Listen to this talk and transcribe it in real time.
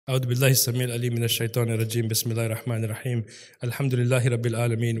أعوذ بالله السميع العليم من الشيطان الرجيم بسم الله الرحمن الرحيم الحمد لله رب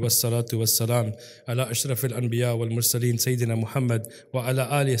العالمين والصلاة والسلام على أشرف الأنبياء والمرسلين سيدنا محمد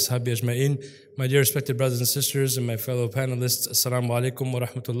وعلى آله وصحبه أجمعين. My dear respected brothers and sisters and my fellow panelists, Assalamu alaikum wa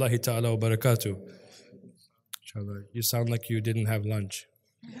rahmatullahi ta'ala wa barakatuh. Inshallah, you sound like you didn't have lunch.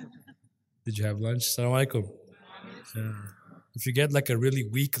 Did you have lunch? Assalamu alaikum. If you get like a really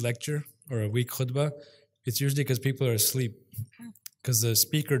weak lecture or a weak khutbah, it's usually because people are asleep. Because the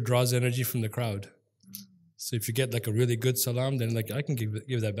speaker draws energy from the crowd. So if you get like a really good salam, then like I can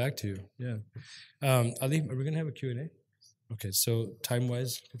give that back to you. Yeah. Ali, are we going to have a Q&A? Okay, so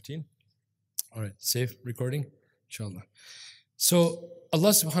time-wise, 15? All right, safe recording? Inshallah. So Allah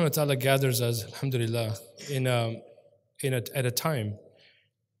subhanahu wa ta'ala gathers us, alhamdulillah, at a time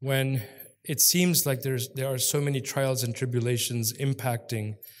when it seems like there are so many trials and tribulations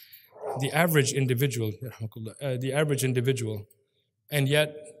impacting the average individual, and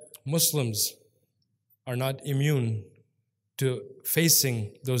yet Muslims are not immune to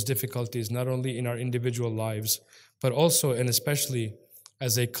facing those difficulties, not only in our individual lives, but also and especially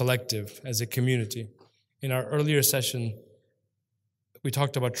as a collective, as a community. In our earlier session, we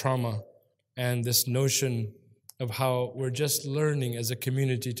talked about trauma and this notion of how we're just learning as a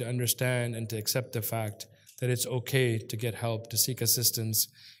community to understand and to accept the fact that it's okay to get help, to seek assistance.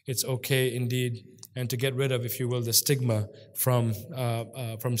 It's okay indeed, and to get rid of, if you will, the stigma from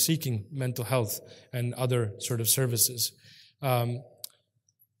seeking mental health and other sort of services. It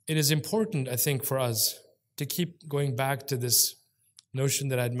is important, I think, for us to keep going back to this notion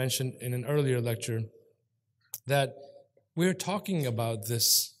that I'd mentioned in an earlier lecture, that we're talking about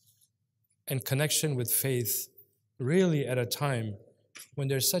this in connection with faith really at a time when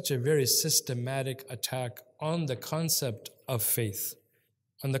there's such a very systematic attack on the concept of faith,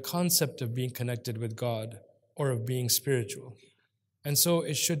 on the concept of being connected with God or of being spiritual. And so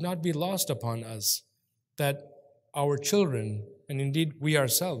it should not be lost upon us that our children, and indeed we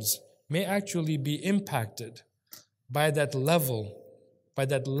ourselves, may actually be impacted by that level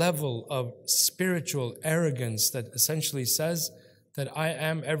of spiritual arrogance that essentially says that I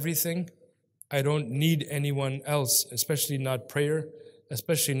am everything, I don't need anyone else, especially not prayer,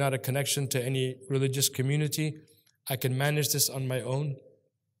 especially not a connection to any religious community. I can manage this on my own.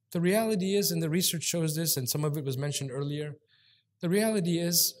 The reality is, and the research shows this, and some of it was mentioned earlier, the reality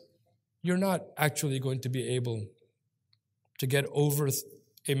is you're not actually going to be able to get over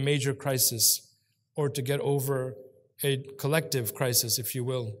a major crisis or to get over a collective crisis, if you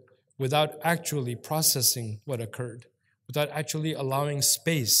will, without actually processing what occurred, without actually allowing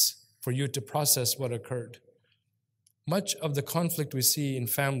space for you to process what occurred. Much of the conflict we see in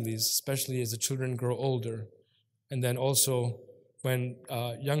families, especially as the children grow older, and then also when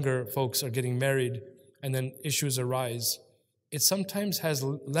younger folks are getting married and then issues arise, it sometimes has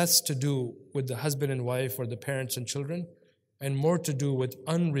less to do with the husband and wife or the parents and children and more to do with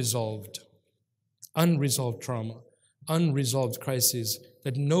unresolved trauma, unresolved crises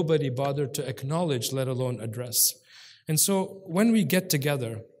that nobody bothered to acknowledge, let alone address. And so when we get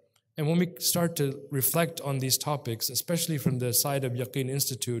together and when we start to reflect on these topics, especially from the side of Yaqeen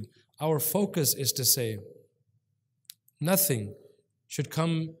Institute, our focus is to say, nothing should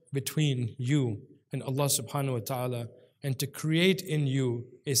come between you and Allah subhanahu wa ta'ala and to create in you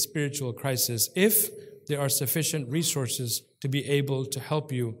a spiritual crisis if there are sufficient resources to be able to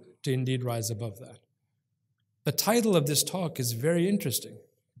help you to indeed rise above that. The title of this talk is very interesting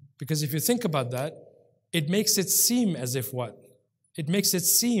because if you think about that, it makes it seem as if what? It makes it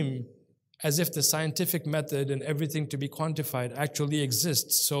seem as if the scientific method and everything to be quantified actually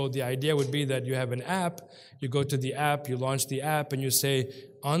exists. So the idea would be that you have an app, you go to the app, you launch the app, and you say,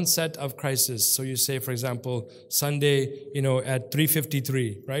 onset of crisis. So you say, for example, Sunday, at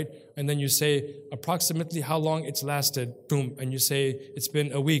 3:53, right? And then you say approximately how long it's lasted, boom, and you say it's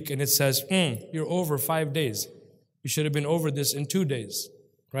been a week, and it says, you're over 5 days. You should have been over this in 2 days,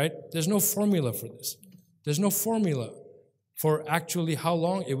 right? There's no formula for this. There's no formula for actually how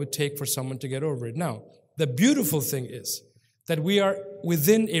long it would take for someone to get over it. Now, the beautiful thing is that we are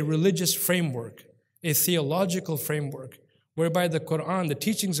within a religious framework, a theological framework, whereby the Quran, the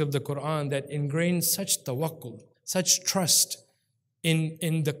teachings of the Quran that ingrain such tawakkul, such trust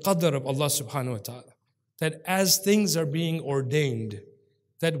in the qadr of Allah subhanahu wa ta'ala, that as things are being ordained,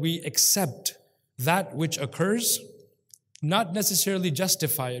 that we accept that which occurs, not necessarily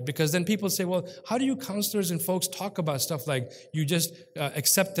justify it, because then people say, well, how do you counselors and folks talk about stuff like you just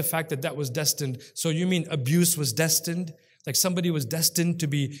accept the fact that was destined? So you mean abuse was destined? Like somebody was destined to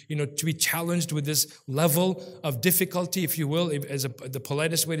be, to be challenged with this level of difficulty, if you will, the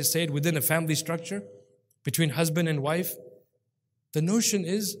politest way to say it, within a family structure between husband and wife? The notion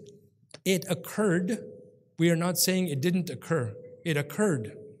is it occurred. We are not saying it didn't occur. It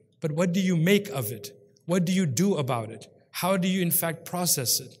occurred. But what do you make of it? What do you do about it? How do you in fact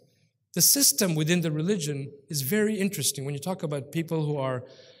process it? The system within the religion is very interesting. When you talk about people who are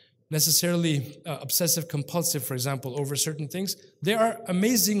necessarily obsessive compulsive, for example, over certain things, there are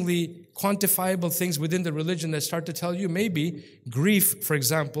amazingly quantifiable things within the religion that start to tell you maybe grief, for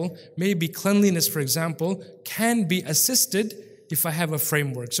example, maybe cleanliness, for example, can be assisted if I have a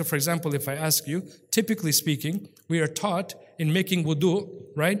framework. So for example, if I ask you, typically speaking, we are taught in making wudu,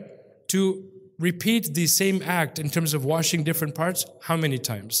 right, to repeat the same act in terms of washing different parts, how many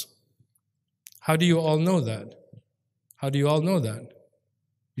times? How do you all know that? How do you all know that?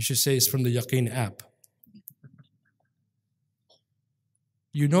 You should say it's from the Yaqeen app.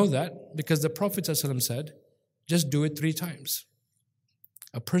 You know that because the Prophet ﷺ said, just do it 3 times.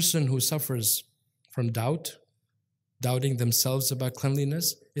 A person who suffers from doubt, doubting themselves about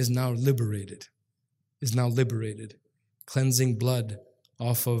cleanliness, is now liberated. Cleansing blood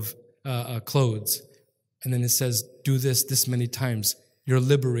off of clothes. And then it says, do this many times. You're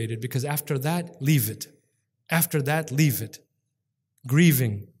liberated because after that, leave it. After that, leave it.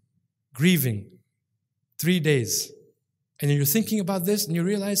 Grieving. 3 days. And you're thinking about this and you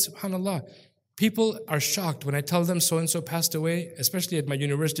realize, subhanAllah, people are shocked when I tell them so-and-so passed away, especially at my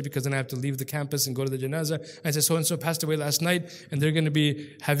university because then I have to leave the campus and go to the janazah. I say so-and-so passed away last night and they're going to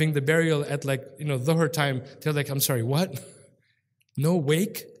be having the burial at dhuhr time. They're like, I'm sorry, what? No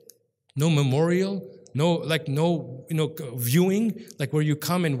wake? No memorial? No viewing, like where you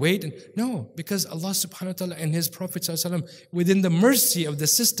come and wait. No, because Allah subhanahu wa ta'ala and His Prophet sallallahu alaihi wasallam, within the mercy of the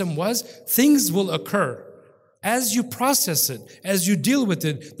system was, things will occur. As you process it, as you deal with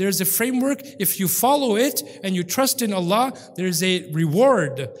it, there's a framework. If you follow it and you trust in Allah, there's a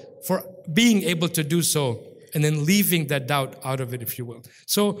reward for being able to do so and then leaving that doubt out of it, if you will.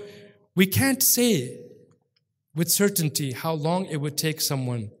 So we can't say with certainty how long it would take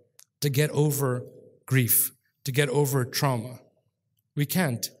someone to get over grief, to get over trauma. We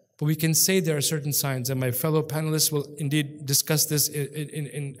can't, but we can say there are certain signs, and my fellow panelists will indeed discuss this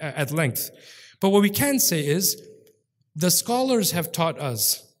at length. But what we can say is, the scholars have taught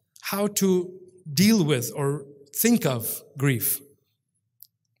us how to deal with or think of grief.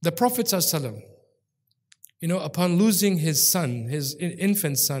 The Prophet ﷺ, upon losing his son, his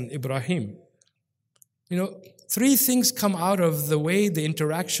infant son, Ibrahim, 3 things come out of the way the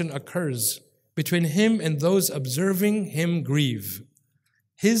interaction occurs between him and those observing him grieve.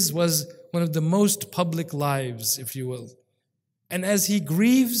 His was one of the most public lives, if you will. And as he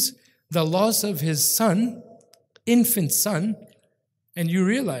grieves the loss of his son, infant son, and you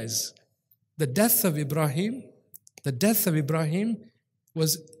realize the death of Ibrahim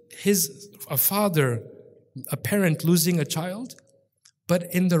was a father, a parent losing a child.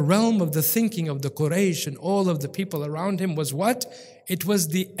 But in the realm of the thinking of the Quraysh and all of the people around him was what? It was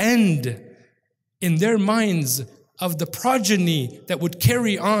the end in their minds of the progeny that would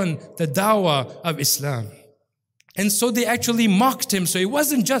carry on the dawah of Islam. And so they actually mocked him. So it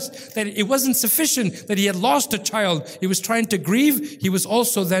wasn't just that it wasn't sufficient that he had lost a child. He was trying to grieve. He was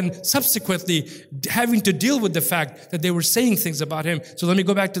also then subsequently having to deal with the fact that they were saying things about him. So let me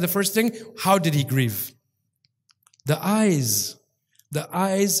go back to the first thing. How did he grieve? The eyes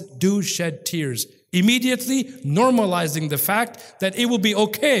do shed tears. Immediately normalizing the fact that it will be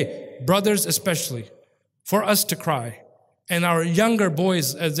okay, brothers especially, for us to cry. And our younger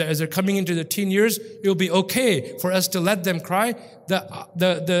boys, as they're coming into their teen years, it will be okay for us to let them cry.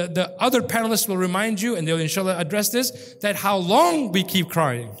 The other panelists will remind you, and they'll inshallah address this, that how long we keep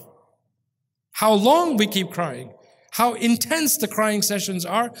crying. How long we keep crying. How intense the crying sessions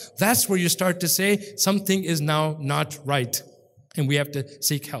are. That's where you start to say something is now not right. And we have to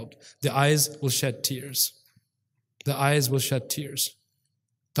seek help. The eyes will shed tears. The eyes will shed tears.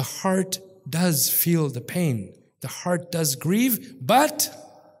 The heart does feel the pain. The heart does grieve, but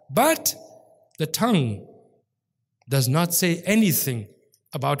the tongue does not say anything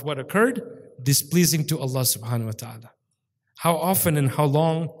about what occurred displeasing to Allah subhanahu wa ta'ala. How often and how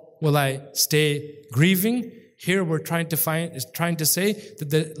long will I stay grieving? Here we're trying to say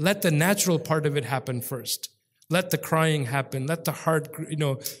that let the natural part of it happen first. Let the crying happen. Let the heart,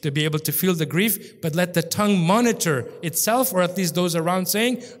 to be able to feel the grief, but let the tongue monitor itself, or at least those around,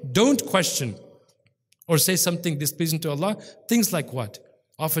 saying, don't question or say something displeasing to Allah. Things like what?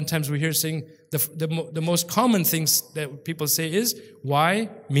 Oftentimes we hear saying, the most common things that people say is, why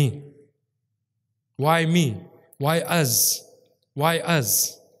me? Why me? Why us? Why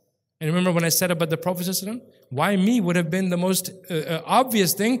us? And remember when I said about the Prophet ﷺ, why me would have been the most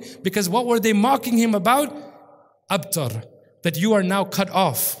obvious thing, because what were they mocking him about? Abtar. that you are now cut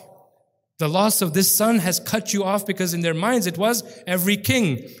off. The loss of this son has cut you off, because in their minds it was every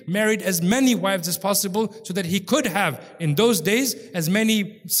king married as many wives as possible so that he could have, in those days, as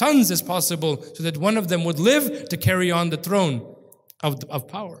many sons as possible so that one of them would live to carry on the throne of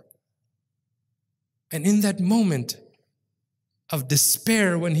power. And in that moment of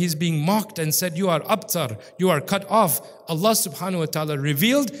despair, when he's being mocked and said, you are abtar, you are cut off, Allah subhanahu wa ta'ala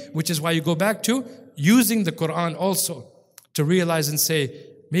revealed, which is why you go back to using the Quran also to realize and say,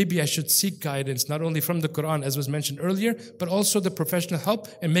 maybe I should seek guidance, not only from the Quran, as was mentioned earlier, but also the professional help,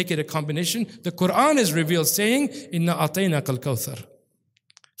 and make it a combination. The Quran is revealed saying, Inna a'tainaka al-kawthar,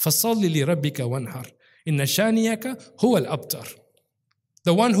 fasalli li rabbika wanhar, inna shaniyaka huwa al-abtar.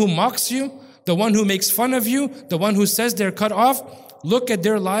 The one who mocks you, the one who makes fun of you, the one who says they're cut off, look at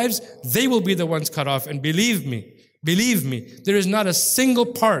their lives, they will be the ones cut off. And believe me, there is not a single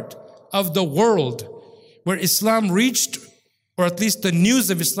part of the world where Islam reached, or at least the news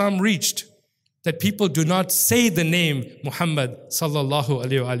of Islam reached, that people do not say the name Muhammad sallallahu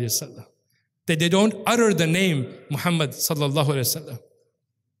alayhi wa sallam. That they don't utter the name Muhammad sallallahu alayhi wa sallam.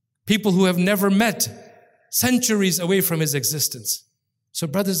 People who have never met, centuries away from his existence. So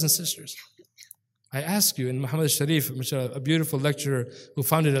brothers and sisters, I ask you, and Muhammad Sharif, a beautiful lecturer who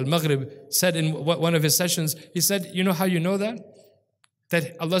founded Al-Maghrib, said in one of his sessions, he said, you know how you know that?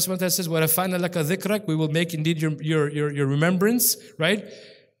 That Allah subhanahu wa ta'ala says, وَرَفَعْنَا لَكَ ذِكْرَكَ, we will make indeed your remembrance, right?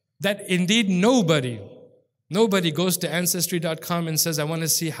 That indeed nobody goes to Ancestry.com and says, I want to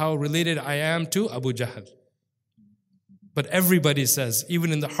see how related I am to Abu Jahl. But everybody says,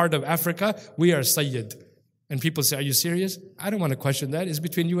 even in the heart of Africa, we are Sayyid. And people say, are you serious? I don't want to question that. It's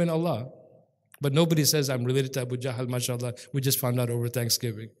between you and Allah. But nobody says, I'm related to Abu Jahl, mashallah. We just found out over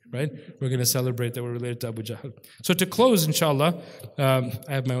Thanksgiving, right? We're going to celebrate that we're related to Abu Jahl. So to close, inshallah, I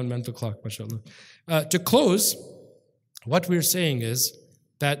have my own mental clock, mashallah. To close, what we're saying is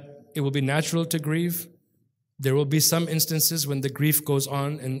that it will be natural to grieve. There will be some instances when the grief goes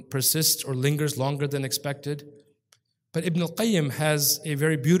on and persists or lingers longer than expected. But Ibn al-Qayyim has a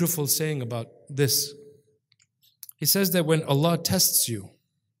very beautiful saying about this. He says that when Allah tests you,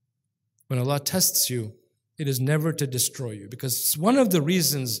 it is never to destroy you. Because one of the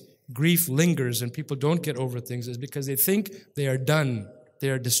reasons grief lingers and people don't get over things is because they think they are done, they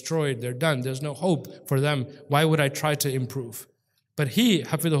are destroyed, they're done, there's no hope for them. Why would I try to improve? But he,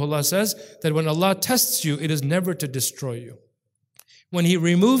 Hafidhullah, says that when Allah tests you, it is never to destroy you. When He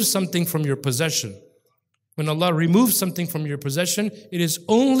removes something from your possession, when Allah removes something from your possession, it is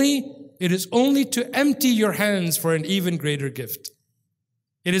only to empty your hands for an even greater gift.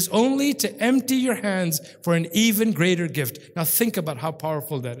 It is only to empty your hands for an even greater gift. Now think about how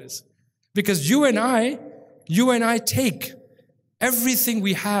powerful that is. Because you and I take everything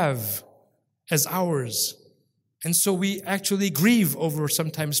we have as ours. And so we actually grieve over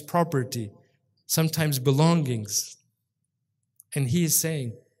sometimes property, sometimes belongings. And He is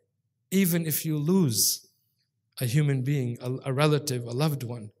saying, even if you lose a human being, a relative, a loved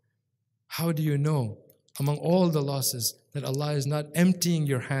one, how do you know among all the losses that Allah is not emptying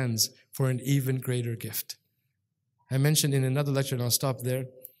your hands for an even greater gift? I mentioned in another lecture, and I'll stop there,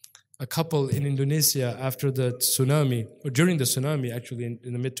 a couple in Indonesia after the tsunami, or during the tsunami actually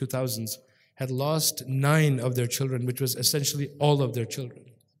in the mid-2000s, had lost 9 of their children, which was essentially all of their children.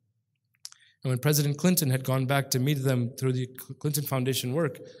 And when President Clinton had gone back to meet them through the Clinton Foundation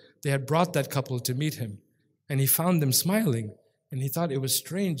work, they had brought that couple to meet him. And he found them smiling. And he thought it was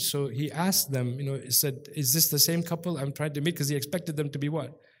strange. So he asked them, he said, is this the same couple I'm trying to meet? Because he expected them to be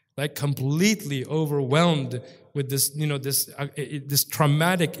what? Like completely overwhelmed with this, this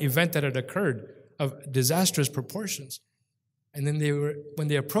traumatic event that had occurred of disastrous proportions. And then when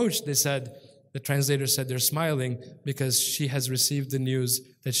they approached, the translator said they're smiling because she has received the news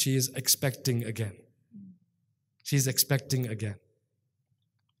that she is expecting again. She's expecting again.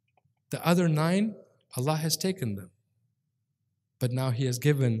 The other 9, Allah has taken them. But now He has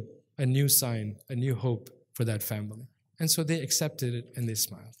given a new sign, a new hope for that family. And so they accepted it and they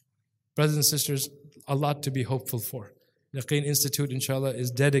smiled. Brothers and sisters, a lot to be hopeful for. Yaqeen Institute, inshallah,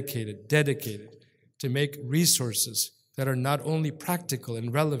 is dedicated to make resources that are not only practical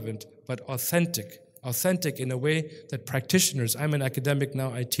and relevant, but authentic in a way that practitioners, I'm an academic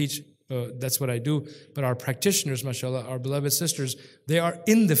now, I teach, that's what I do, but our practitioners, mashallah, our beloved sisters, they are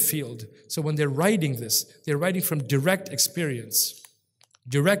in the field. So when they're writing this, they're writing from direct experience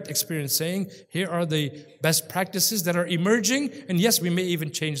saying, here are the best practices that are emerging, and yes, we may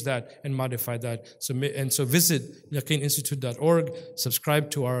even change that and modify that. So visit yaqeeninstitute.org,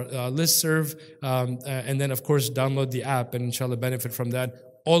 subscribe to our listserv, and then of course download the app and inshallah benefit from that.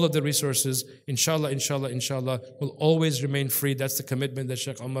 all of the resources, inshallah, will always remain free. That's the commitment that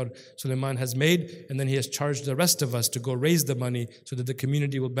Sheikh Omar Suleiman has made. And then he has charged the rest of us to go raise the money so that the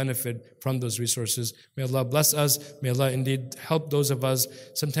community will benefit from those resources. May Allah bless us. May Allah indeed help those of us.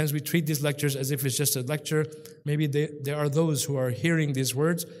 Sometimes we treat these lectures as if it's just a lecture. Maybe there are those who are hearing these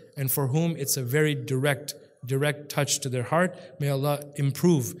words and for whom it's a very direct touch to their heart. May Allah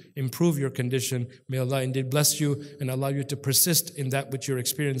improve your condition. May Allah indeed bless you and allow you to persist in that which you're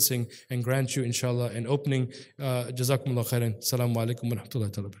experiencing and grant you inshallah an opening. Jazakumullah khairan. Assalamu alaikum wa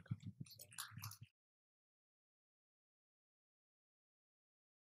rahmatullahi wa barakatuh.